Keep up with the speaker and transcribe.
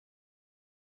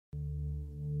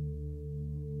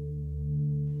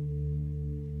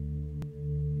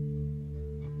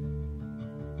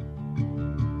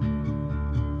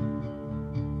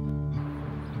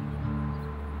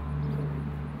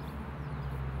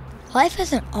Life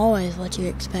isn't always what you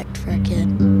expect for a kid.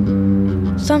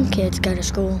 Some kids go to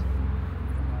school.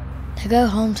 They go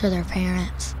home to their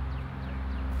parents.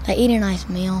 They eat a nice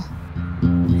meal,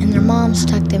 and their moms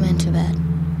tuck them into bed.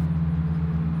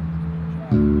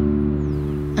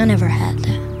 I never had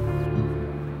that,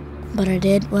 but I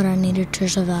did what I needed to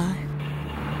survive.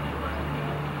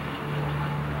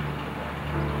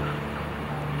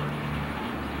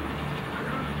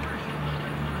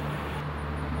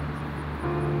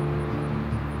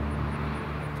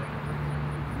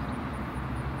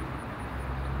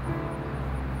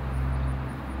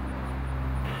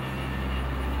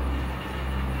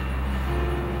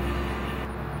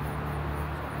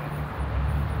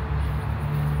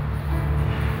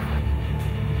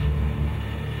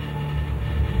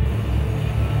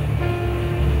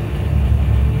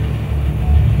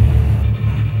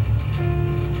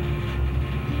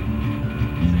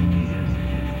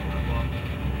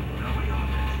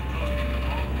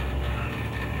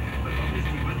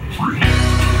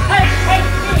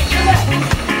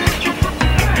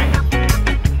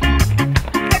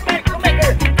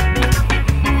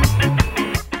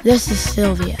 This is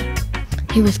Sylvia.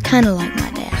 He was kind of like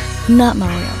my dad, but not my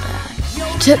real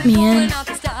dad. He took me in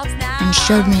and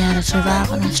showed me how to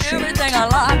survive on the street. I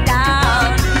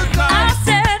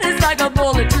said it's like a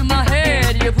bullet to my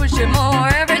head. You push it more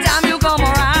every time you come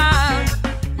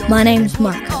around. My name's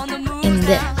Marco, and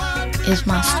this is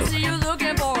my story.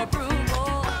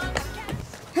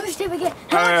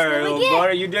 Hey, little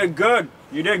buddy, you did good.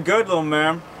 You did good, little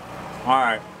man. All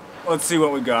right, let's see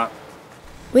what we got.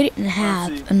 We didn't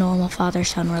have a normal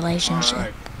father-son relationship,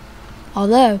 right.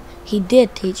 Although he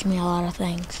did teach me a lot of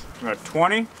things. You got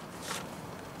 20,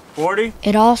 40?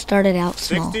 It all started out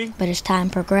small, 60, but as time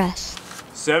progressed,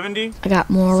 70, I got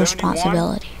more 71,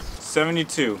 responsibilities.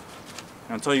 72.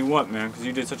 And I'll tell you what, man, because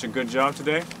you did such a good job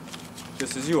today,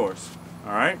 this is yours,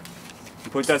 all right?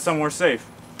 You put that somewhere safe.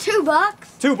 $2.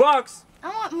 $2? I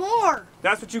want more.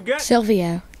 That's what you get?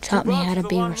 Silvio taught me how to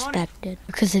be respected.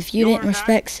 Because if you didn't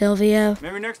respect Silvio,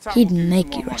 he'd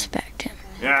make you respect him.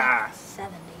 Yeah.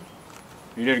 70.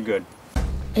 You did good.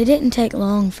 It didn't take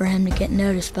long for him to get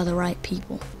noticed by the right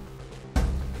people.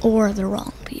 Or the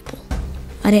wrong people.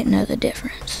 I didn't know the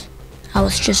difference. I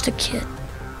was just a kid.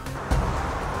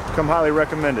 Come highly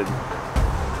recommended.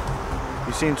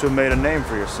 You seem to have made a name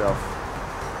for yourself.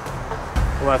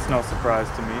 Well, that's no surprise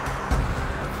to me.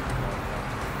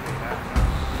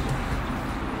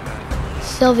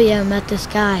 Silvio met this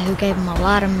guy who gave him a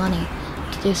lot of money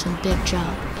to do some big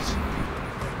jobs.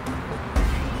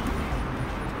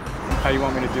 How you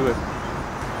want me to do it?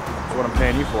 That's what I'm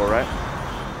paying you for, right?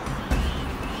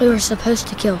 We were supposed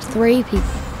to kill 3 people.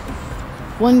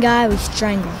 One guy we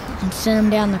strangled and sent him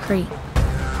down the creek.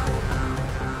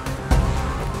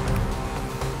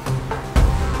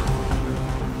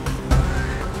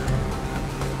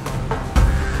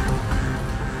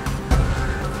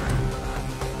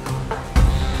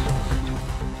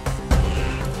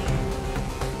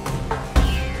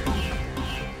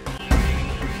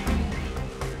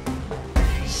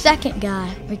 Second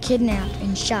guy we kidnapped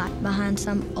and shot behind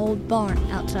some old barn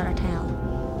outside our town.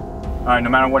 All right, no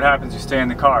matter what happens, you stay in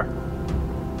the car.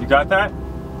 You got that?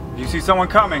 If you see someone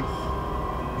coming,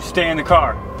 you stay in the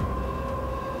car.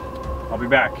 I'll be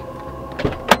back.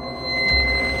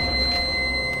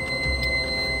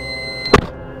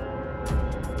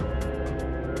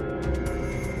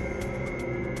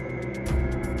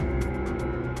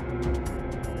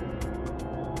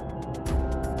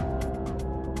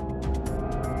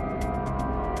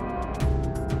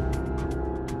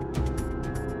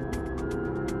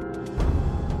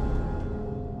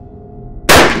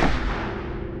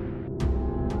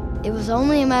 It was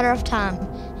only a matter of time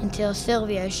until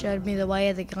Silvio showed me the way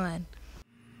of the gun.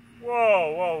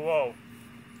 Whoa, whoa, whoa.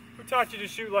 Who taught you to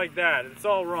shoot like that? It's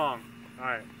all wrong. All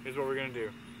right, here's what we're gonna do.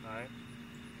 All right,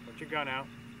 put your gun out.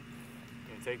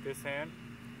 You're gonna take this hand,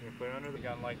 you're gonna put it under the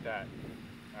gun like that.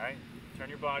 All right, turn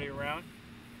your body around.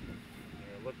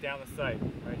 You're gonna look down the sight,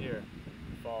 right here.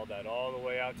 Follow that all the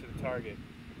way out to the target.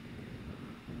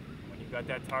 When you've got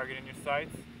that target in your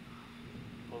sights,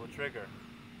 pull the trigger.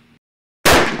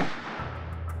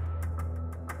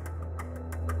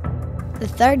 The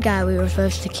third guy we were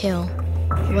supposed to kill,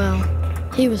 well,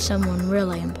 he was someone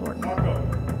really important.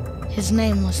 His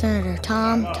name was Senator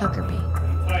Tom Tuckerby.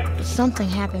 But something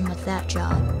happened with that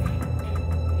job.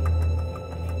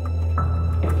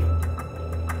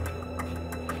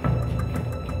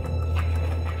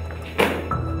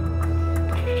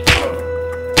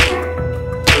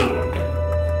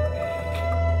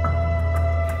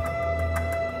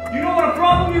 You know what a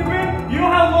problem you've been? You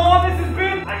know how long this has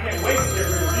been? I can't wait to get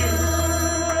rid of you.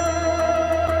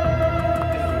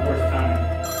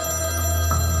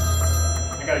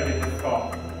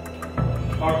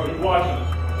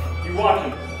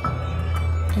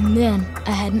 Then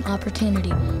I had an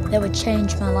opportunity that would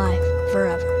change my life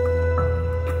forever.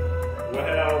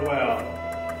 Well.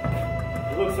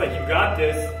 It looks like you got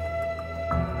this.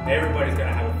 Everybody's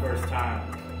gonna have a first time,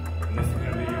 and this is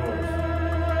gonna be yours.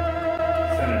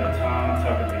 Senator Tom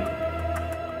Tuckerby.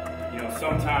 You know,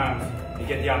 sometimes you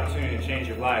get the opportunity to change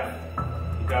your life.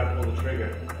 You gotta pull the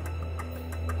trigger.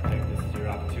 I think this is your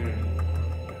opportunity.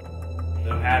 Let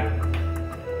them have it.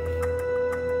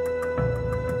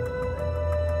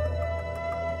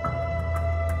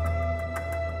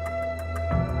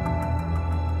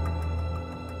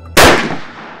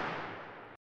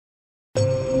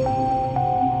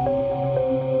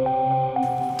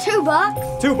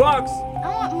 $2? $2? I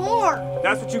want more.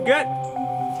 That's what you get.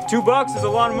 $2 is a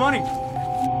lot of money.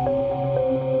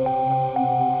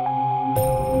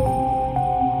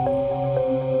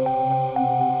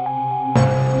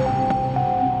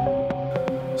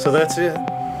 So that's it.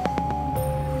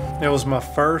 It was my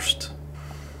first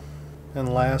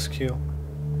and last kill.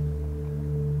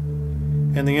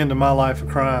 And the end of my life of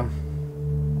crime.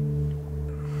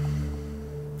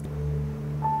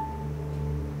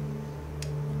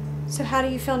 So how do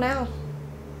you feel now?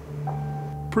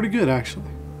 Pretty good, actually.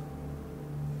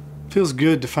 Feels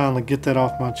good to finally get that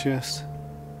off my chest.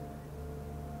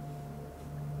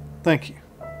 Thank you.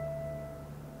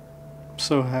 I'm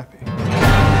so happy.